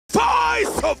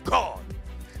of God,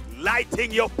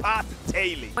 lighting your path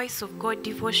daily. Voice of God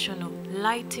Devotional,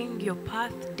 lighting your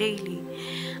path daily.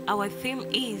 Our theme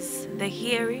is the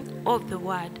hearing of the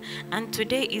word, and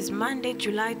today is Monday,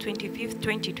 July 25th,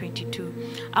 2022.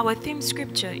 Our theme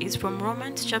scripture is from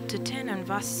Romans chapter 10 and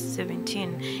verse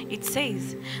 17. It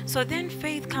says, "So then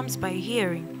faith comes by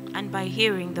hearing, and by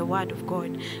hearing the word of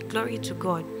God." Glory to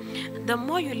God. The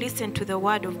more you listen to the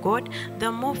word of God,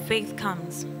 the more faith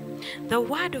comes. The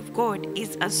word of God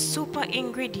is a super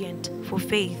ingredient for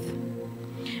faith.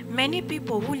 Many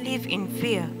people who live in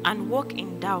fear and walk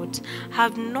in doubt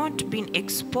have not been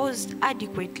exposed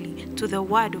adequately to the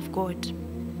word of God.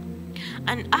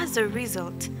 And as a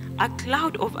result, a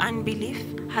cloud of unbelief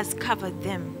has covered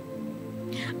them.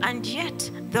 And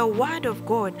yet, the word of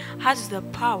God has the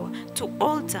power to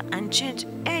alter and change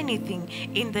anything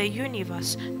in the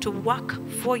universe to work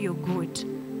for your good.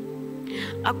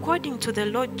 According to the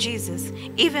Lord Jesus,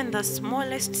 even the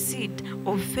smallest seed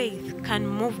of faith can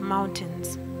move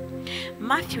mountains.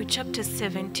 Matthew chapter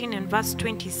 17 and verse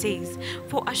 20 says,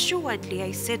 "For assuredly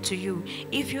I say to you,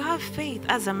 if you have faith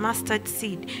as a mustard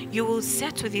seed, you will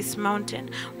say to this mountain,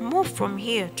 'Move from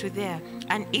here to there,'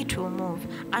 and it will move,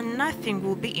 and nothing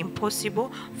will be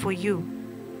impossible for you."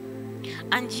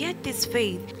 And yet this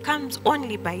faith comes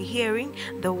only by hearing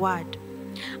the word.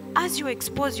 As you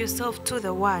expose yourself to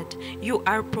the word, you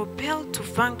are propelled to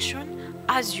function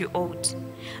as you ought.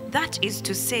 That is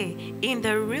to say, in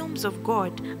the realms of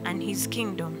God and His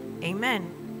kingdom. Amen.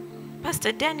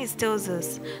 Pastor Denis tells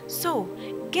us, so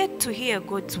get to hear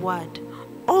God's word.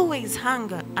 Always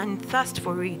hunger and thirst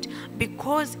for it,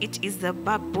 because it is the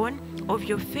backbone of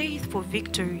your faith for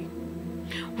victory.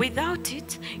 Without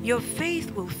it, your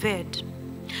faith will fade.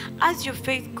 As your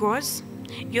faith grows,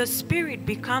 your spirit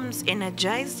becomes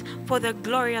energized for the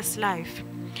glorious life.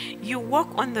 You walk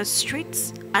on the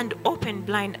streets and open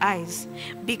blind eyes,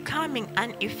 becoming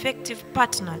an effective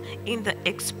partner in the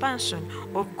expansion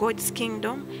of God's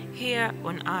kingdom here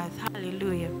on earth.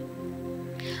 Hallelujah.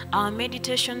 Our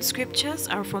meditation scriptures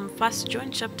are from 1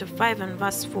 John chapter 5 and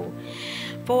verse 4.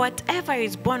 "For whatever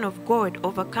is born of God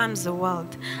overcomes the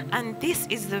world, and this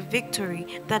is the victory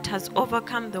that has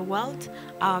overcome the world,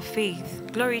 our faith."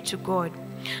 Glory to God.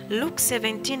 Luke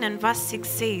 17 and verse 6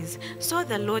 says, "So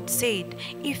the Lord said,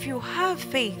 if you have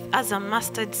faith as a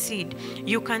mustard seed,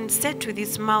 you can say to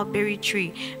this mulberry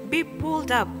tree, 'Be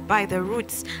pulled up by the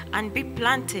roots and be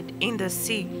planted in the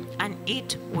sea,' and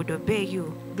it would obey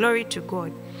you." Glory to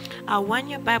God. Our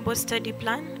one-year Bible study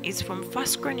plan is from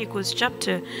 1 Chronicles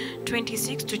chapter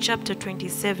 26 to chapter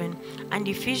 27 and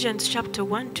Ephesians chapter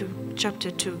 1 to chapter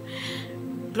 2.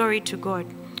 Glory to God.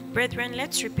 Brethren,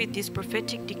 let's repeat this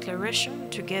prophetic declaration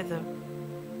together.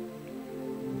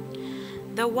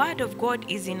 The word of God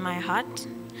is in my heart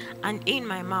and in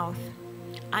my mouth,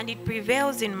 and it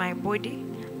prevails in my body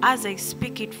as I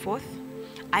speak it forth.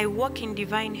 I walk in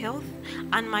divine health,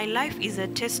 and my life is a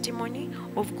testimony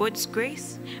of God's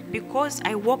grace because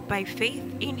I walk by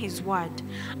faith in His word.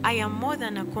 I am more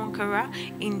than a conqueror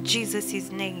in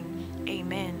Jesus' name.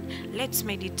 Amen. Let's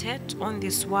meditate on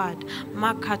this word.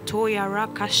 Makatoya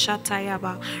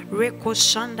rakashatayaba reko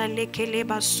shanda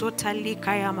lekeleba sota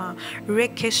likayama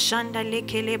reke shanda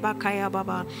lekeleba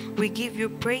kayababa. We give you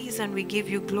praise and we give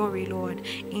you glory, Lord.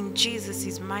 In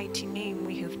Jesus' mighty name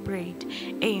we have prayed.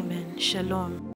 Amen. Shalom.